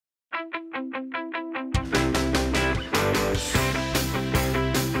Hi,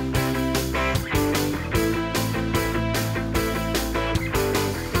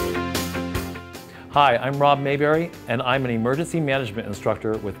 I'm Robb Mayberry, and I'm an emergency management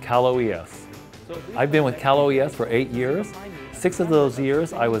instructor with Cal OES. I've been with Cal OES for 8 years. 6 of those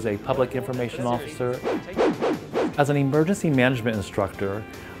years, I was a public information officer. As an emergency management instructor,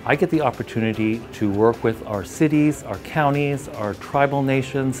 I get the opportunity to work with our cities, our counties, our tribal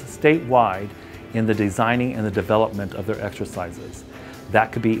nations statewide in the designing and the development of their exercises.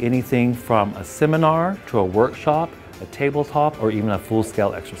 That could be anything from a seminar to a workshop, a tabletop, or even a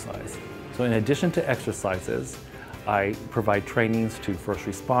full-scale exercise. So in addition to exercises, I provide trainings to first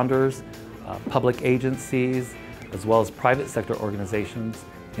responders, public agencies, as well as private sector organizations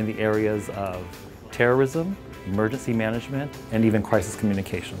in the areas of terrorism, emergency management, and even crisis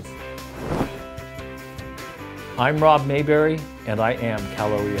communications. I'm Robb Mayberry, and I am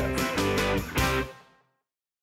Cal OES.